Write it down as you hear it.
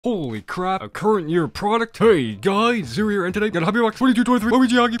Holy crap, a current year product. Hey guys, Zeeree here, and today got a hobby box 22-23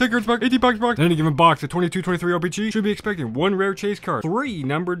 O-Pee-Chee hockey, 10 cards back, 18 packs box. In any given box, the 22-23 O-Pee-Chee should be expecting 1 rare chase card, 3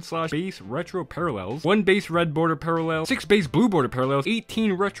 numbered / base retro parallels, 1 base red border parallel, 6 base blue border parallels,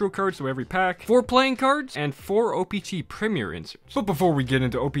 18 retro cards to every pack, 4 playing cards, and 4 O-Pee-Chee premier inserts. But before we get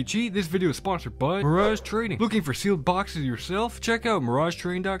into O-Pee-Chee, this video is sponsored by Miraj Trading. Looking for sealed boxes yourself? Check out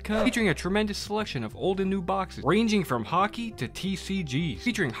mirajtrading.com, featuring a tremendous selection of old and new boxes, ranging from hockey to TCGs,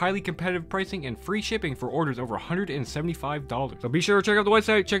 featuring highly competitive pricing and free shipping for orders over $175. So be sure to check out the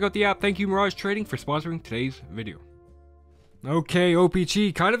website, check out the app. Thank you, Miraj Trading, for sponsoring today's video. Okay,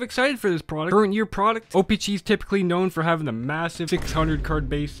 O-Pee-Chee, kind of excited for this product. Current year product. O-Pee-Chee is typically known for having the massive 600 card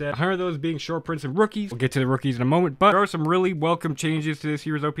base set. 100 of those being short prints and rookies. We'll get to the rookies in a moment, but there are some really welcome changes to this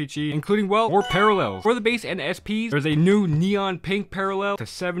year's O-Pee-Chee, including, well, more parallels. For the base and SPs, there's a new neon pink parallel to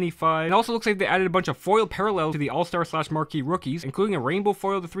 75. It also looks like they added a bunch of foil parallels to the all-star / marquee rookies, including a rainbow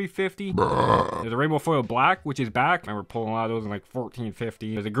foil to 350. There's a rainbow foil black, which is back. I remember pulling a lot of those in like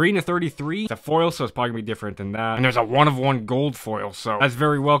 1450. There's a green to 33. It's a foil, so it's probably gonna be different than that. And there's a 1-of-1 gold foil, so that's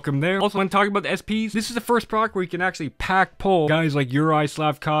very welcome there. Also, when talking about the SPs, this is the first product where you can actually pack pull guys like Uri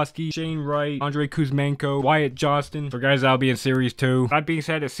Slavkovsky, Shane Wright, Andrei Kuzmenko, Wyatt Johnston, for guys that'll be in series 2. That being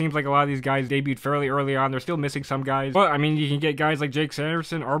said, it seems like a lot of these guys debuted fairly early on. They're still missing some guys, but I mean, you can get guys like Jake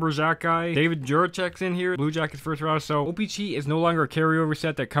Sanderson, Arbor Xhekaj, David Juracek's in here, Blue Jackets first round. So O-Pee-Chee is no longer a carryover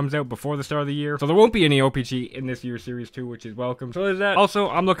set that comes out before the start of the year, so there won't be any O-Pee-Chee in this year's series 2, which is welcome. So there's that. Also,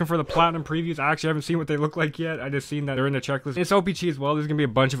 I'm looking for the platinum previews. I actually haven't seen what they look like yet. I just seen that they're in the checklist. It's O-Pee-Chee as well. There's gonna be a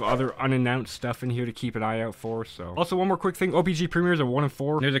bunch of other unannounced stuff in here to keep an eye out for. So also, one more quick thing, O-Pee-Chee premieres are 1 of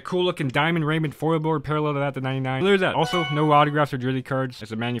 4. There's a cool looking diamond Raymond foil board parallel to that to 99. So there's that. Also, no autographs or jersey cards.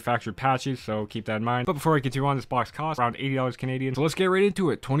 It's a manufactured patches, so keep that in mind. But before I continue on, this box costs around $80 Canadian. So let's get right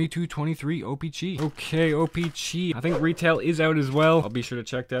into it. 22-23 O-Pee-Chee. Okay, O-Pee-Chee. I think retail is out as well. I'll be sure to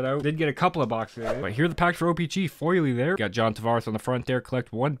check that out. Did get a couple of boxes, but here are the packs for O-Pee-Chee. Foily there. Got John Tavares on the front there.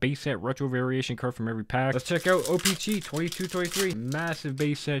 Collect 1 base set retro variation card from every pack. Let's check out O-Pee-Chee 22-23. Massive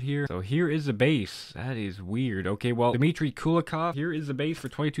base set here. So here is the base. That is weird. Okay, well, Dmitry Kulikov. Here is the base for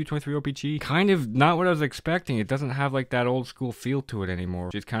 22-23 O-Pee-Chee. Kind of not what I was expecting. It doesn't have like that old school feel to it anymore,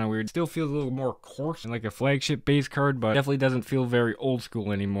 which is kind of weird. Still feels a little more coarse and like a flagship base card, but definitely doesn't feel very old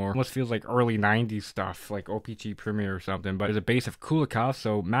school anymore. Almost feels like early 90s stuff, like O-Pee-Chee Premier or something. But there's a base of Kulikov,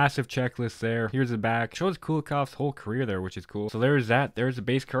 so massive checklist there. Here's the back. Shows Kulikov's whole career there, which is cool. So there's that. There's the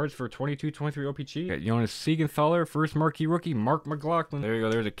base cards for 22-23 O-Pee-Chee. Got Jonas Siegenthaler, first marquee rookie, Mark McLaughlin. There you go.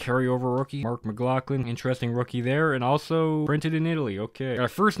 There's a carryover rookie, Mark McLaughlin. Interesting rookie there, and also printed in Italy. Okay. Got a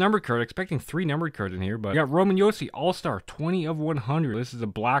first numbered card. Expecting 3 numbered cards in here, but we got Roman Josi, All-Star, 20 of 100. This is a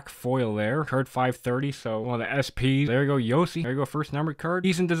black foil there. Card 530, so one of the SPs. There you go, Josi. There you go, first numbered card.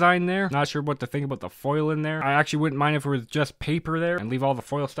 Decent design there. Not sure what to think about the foil in there. I actually wouldn't mind if it was just paper there and leave all the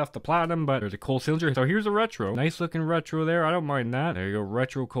foil stuff to platinum, but there's a Cole Sillinger. So here's a retro. Nice looking retro there. I don't mind that. There you go,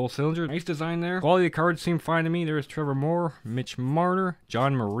 retro Cole Sillinger. Nice design there. Quality of the cards seem fine to me. There's Trevor Moore, Mitch Marner,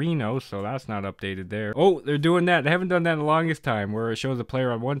 John Marino, so that's not updated there. Oh, they're doing that. They haven't done that in the longest time, where it shows a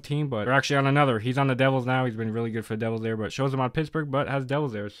player on one team, but they're actually on another. He's on the Devils now. He's been really good for the Devils there, but shows him on Pittsburgh, but has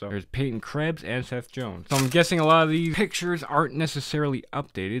Devils there. So there's Peyton Krebs and Seth Jones. So I'm guessing a lot of these pictures aren't necessarily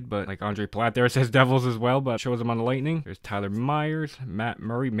updated, but like Andre Platt there, it says Devils as well, but shows him on the Lightning. There's Tyler Myers, Matt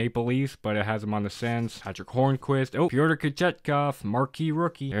Murray, Maple Leafs, but it has him on the Sens. Patrick Hornquist. Oh, Pyotr Kochetkov, marquee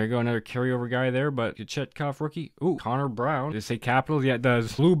rookie. There you go, another carryover guy there, but Kochetkov rookie. Ooh, Connor Brown. Does it say Capitals? Yeah, it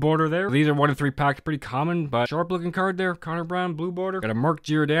does. Blue border there. These are 1 of 3 packs, pretty common, but sharp looking card there. Connor Brown, blue border. Got a Mark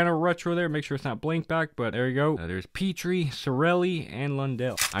Giordano retro there. Make sure it's not blank back, but there you go. There's Petrie, Sorelli, and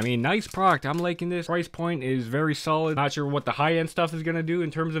Lundell. I mean, nice product. I'm liking this. Price point is very solid. Not sure what the high end stuff is going to do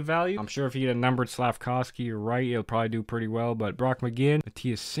in terms of value. I'm sure if you get a numbered Slavkovsky or Wright, it'll probably do pretty well, but Brock McGinn,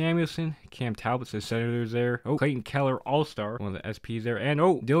 Matthias Samuelson, Cam Talbot, the Senators there. Oh, Clayton Keller, All-Star, one of the SPs there. And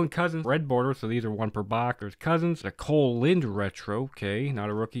oh, Dylan Cousins, red border, so these are 1 per box. There's Cousins, a Cole Lind retro. Okay, not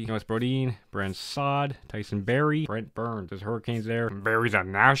a rookie. Noah Brodin, Brent Sod, Tyson Berry, Brent Burns. There's Hurricanes there. Barry's at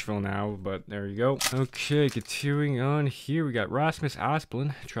Nashville now, but there you go. Okay, continuing on here, we got Rasmus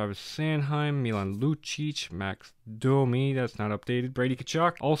Asplund, Travis Sanheim, Milan Lucic, Max Domi, that's not updated, Brady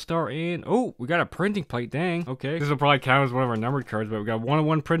Tkachuk, All-Star, and oh, we got a printing plate, dang. Okay, this will probably count as one of our numbered cards, but we got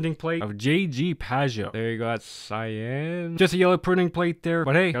 1-of-1 printing plate of JG Pageau. There you go, that's cyan. Just a yellow printing plate there,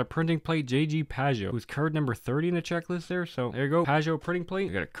 but hey, got a printing plate, JG Pageau, who's card number 30 in the checklist there, so there you go, Pageau printing plate.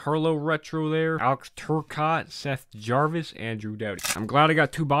 We got a Carlo retro there, Alex Turcotte, Seth Jarvis, Andrew Doughty. I'm glad I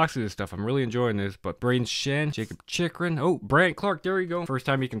got 2 boxes of stuff. I'm really enjoying this, but Braden Shen, Jacob Chikrin, oh, Brant Clark, there you go. First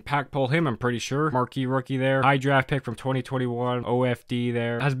time you can pack pull him, I'm pretty sure. Marquee rookie there. High draft draft pick from 2021, OFD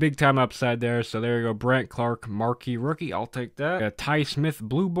there. Has big time upside there, so there you go. Brent Clark, marquee rookie. I'll take that. Got a Ty Smith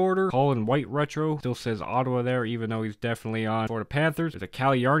blue border. Colin White retro. Still says Ottawa there, even though he's definitely on Florida Panthers. There's a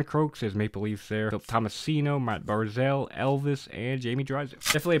Cali Yarncroak, says Maple Leafs there. Phil Tomasino, Matt Barzell, Elvis, and Jamie Drysdale.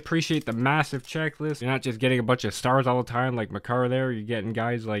 Definitely appreciate the massive checklist. You're not just getting a bunch of stars all the time like Makar there. You're getting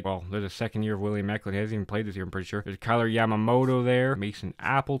guys like, well, there's a second year of William Eklund. He hasn't even played this year, I'm pretty sure. There's Kyler Yamamoto there. Mason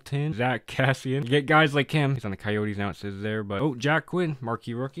Appleton. Zach Cassian. You get guys like him. He's on the Coyotes now, it says there. But, oh, Jack Quinn,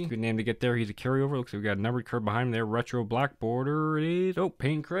 marquee rookie. Good name to get there. He's a carryover. Looks like we got a numbered card behind him there. Retro black border it is. Oh,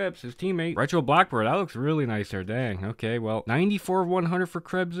 Payne Krebs, his teammate. Retro blackboard. That looks really nice there. Dang. Okay, well, 94 of 100 for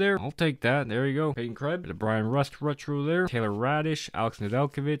Krebs there. I'll take that. There you go. Payne Krebs. There's a Brian Rust retro there. Taylor Radish, Alex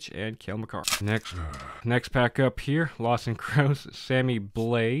Nedeljkovic, and Kale McCarr. Next pack up here. Lawson Krause, Sammy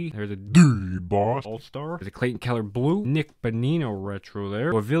Blay. There's a D-Boss All-Star. There's a Clayton Keller blue. Nick Bonino retro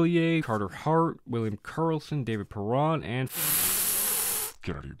there. Bovillier, Carter Hart, William Carlson, David Perron, and...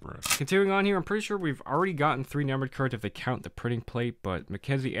 Get out of your breath. Continuing on here, I'm pretty sure we've already gotten 3 numbered cards if they count the printing plate, but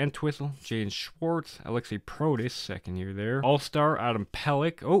Mackenzie Entwistle, Jaden Schwartz, Alexei Protis, second year there. All-Star, Adam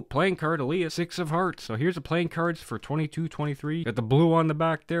Pellick. Oh, playing card, Elias, 6 of hearts. So here's the playing cards for 22-23. Got the blue on the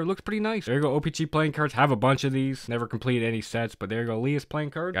back there. Looks pretty nice. There you go, O-Pee-Chee playing cards. Have a bunch of these. Never completed any sets, but there you go, Elias playing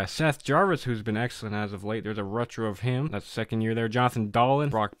card. Got Seth Jarvis, who's been excellent as of late. There's a retro of him. That's second year there. Jonathan Dolan,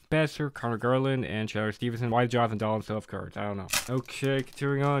 Brock Besser, Connor Garland, and Chandler Stevenson. Why does Jonathan Dolan still have cards? I don't know. Okay,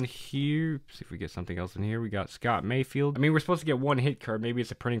 continuing on here. See if we get something else in here. We got Scott Mayfield. I mean, we're supposed to get 1 hit card. Maybe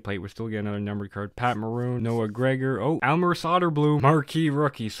it's a printing plate. We're still getting another numbered card. Pat Maroon, Noah Gregor. Oh, Almer Soderblom, marquee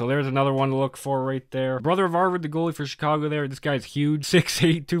rookie. So there's another one to look for right there. Brother of Harvard, the goalie for Chicago there. This guy's huge.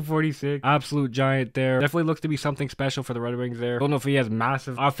 6'8", 246. Absolute giant there. Definitely looks to be something special for the Red Wings there. Don't know if he has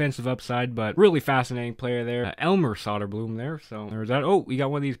massive offensive upside, but really fascinating player there. Elmer Soderblom there. So there's that. Oh, we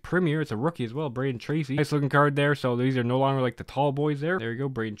got one of these Premier. It's a rookie as well. Braden Tracy. Nice looking card there. So these are no longer like the tall boys there. There you go.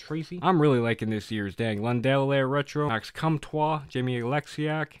 Braden Tracy. I'm really liking this year's. Dang. Lundell there, retro. Max Comtois, Jamie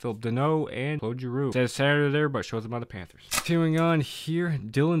Alexiak, Philip Deneau, and Claude Giroux. Says Senator there, but shows him on the Panthers. Continuing on here,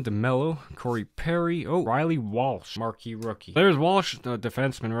 Dylan DeMello, Corey Perry. Oh, Riley Walsh, marquee rookie. There's Walsh, the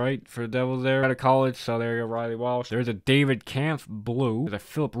defenseman, right? For the Devils there out of college. So there you go, Riley Walsh. There's a David Kampf, blue. There's a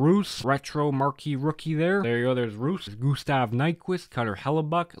Philip Roos, retro marquee rookie there. There you go, there's Roos. There's Gustav Nyquist, Connor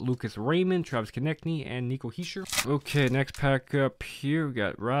Hellebuck, Lucas Raymond, Travis Konechny, and Nico Hischier. Okay, next pack up here, we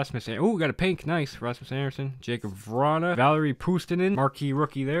got Rasmus. Oh, we got a pink. Nice. Rasmus Anderson, Jacob Vrana, Valerie Puustinen, marquee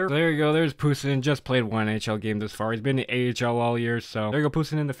rookie there. So there you go. There's Puustinen. Just played 1 NHL game this far. He's been in the AHL all year. So there you go.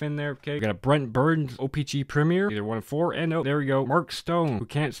 Puustinen, the Finn there. Okay. We got a Brent Burns, O-Pee-Chee Premier. Either 1 of 4. And oh, there we go. Mark Stone, who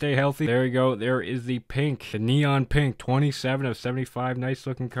can't stay healthy. There you go. There is the pink. The neon pink. 27 of 75. Nice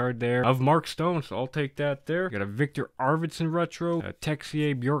looking card there of Mark Stone. So I'll take that there. We got a Victor Arvidsson retro.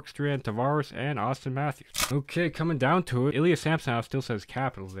 Texier, Bjorkstrand, Tavares, and Austin Matthews. Okay. Coming down to it. Ilya Samsonov still says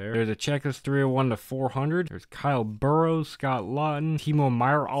Capitals there. There's a checklist 301 to 400. There's Kyle Burrows, Scott Lawton, Timo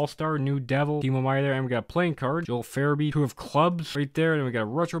Meyer, All-Star, New Devil, Timo Meyer there, and we got a playing card. Joel Farabee, 2 of clubs right there, and we got a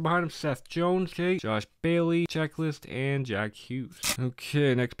retro behind him. Seth Jones, okay, Josh Bailey, checklist, and Jack Hughes.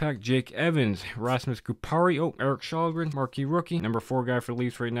 Okay, next pack, Jake Evans, Rasmus Kupari, oh, Eric Shalgren, marquee rookie, number 4 guy for the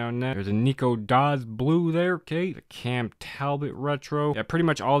Leafs right now in net. There's a Nico Dodds blue there, okay, the Cam Talbot retro. Yeah, pretty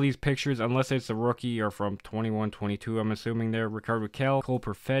much all these pictures, unless it's a rookie, are from 21-22, I'm assuming there. Ricardo Kell, Cole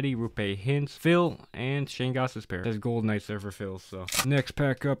Perfetti, Rupe Hintz, Phil, and Shane Goss's pair. There's Golden Knights there for Phil, so. Next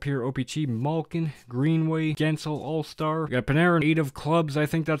pack up here, O-Pee-Chee, Malkin, Greenway, Gensel, All-Star. We got Panarin, 8 of clubs. I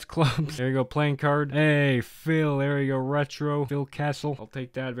think that's clubs. There you go, playing card. Hey, Phil, there you go, retro. Phil Kessel. I'll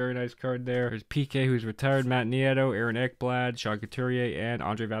take that. Very nice card there. There's PK, who's retired, Matt Nieto, Aaron Ekblad, Sean Couturier, and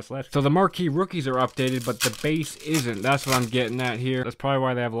Andre Vasilevsky. So the marquee rookies are updated, but the base isn't. That's what I'm getting at here. That's probably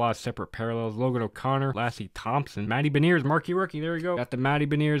why they have a lot of separate parallels. Logan O'Connor, Lassie Thompson, Matty Beniers, marquee rookie. There you go. Got the Matty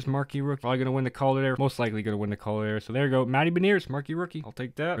Beniers, marquee rookie. Probably going to win the Calder there. Most likely going to win the Calder there. So there you go. Matty Beniers, marquee rookie. I'll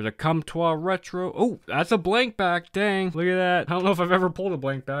take that. There's a Comtois retro. Oh, that's a blank back. Dang. Look at that. I don't know if I've ever pulled a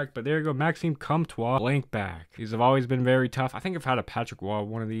blank back, but there you go. Maxime Comtois, blank back. These have always been very tough. I think I've had a Patrick Waugh,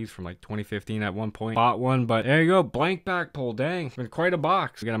 one of these from like 2015 at one point. Bought one, but there you go. Blank back pull. Dang. It's been quite a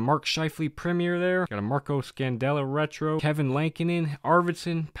box. We got a Mark Scheifele Premier there. Got a Marco Scandella retro. Kevin Lankinen,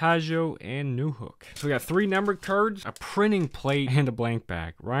 Arvidsson, Pajot, and Newhook. So we got 3 numbered cards, a printing plate, and a blank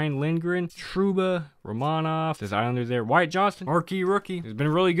back. Ryan Lindgren, Trouba, Romanov. There's Islanders there. Wyatt Johnston, marquee rookie. He's been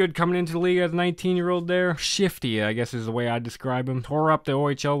really good coming into the league as a 19-year-old there. Shifty, I guess is the way I describe him. Tore up the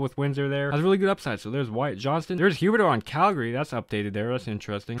OHL with Windsor there. Has really good upside. So there's Wyatt Johnston. There's Huberdeau on Calgary. That's updated there. That's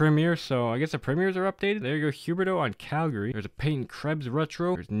interesting. Premier. So I guess the Premiers are updated. There you go. Huberdeau on Calgary. There's a Peyton Krebs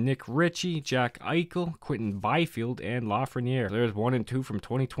retro. There's Nick Ritchie, Jack Eichel, Quentin Byfield, and Lafreniere. So there's 1 and 2 from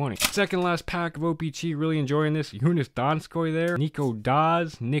 2020. Second last pack of O-Pee-Chee. Really enjoying this. Jonas Donskoy there. Nico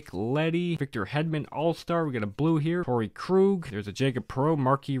Daz, Nick Leddy, Victor Hedman All-Star. We got a blue here. Torrey Krug. There's a Jacob Perreault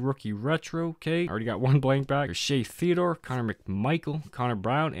marquee rookie retro. Okay. Already got 1 blank back. There's Shea Theodore, Connor McMichael, Connor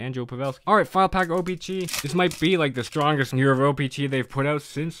Brown, and Joe Pavelski. Alright, final pack of O-Pee-Chee. This might be like the strongest year of O-Pee-Chee they've put out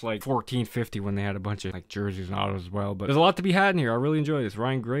since like 1450 when they had a bunch of like jerseys and autos as well. But there's a lot to be had in here. I really enjoy this.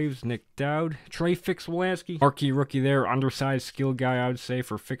 Ryan Graves, Nick Dowd, Trey Fix-Wolansky, marquee rookie there. Undersized skill guy, I would say,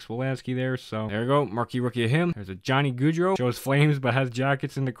 for Fix-Wolansky there. So there you go. Marquee rookie of him. There's a Johnny Gaudreau. Shows flames but has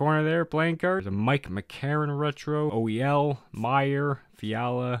jackets in the corner there. Playing card. There's a Mike McCarron retro. OEL, Meyer,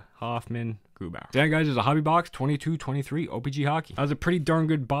 Fiala, Hoffman, Grubauer. Yeah, guys, there's a hobby box 22-23 O-Pee-Chee hockey. That was a pretty darn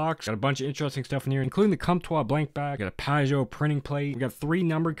good box. Got a bunch of interesting stuff in here, including the Comtois blank back. Got a Pajot printing plate. We got 3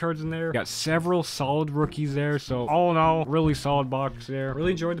 numbered cards in there. We got several solid rookies there. So all in all, really solid box there.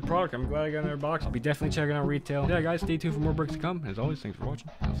 Really enjoyed the product. I'm glad I got another box. I'll be definitely checking out retail. Yeah, guys, stay tuned for more breaks to come. As always, thanks for watching.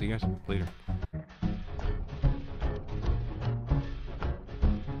 I'll see you guys later.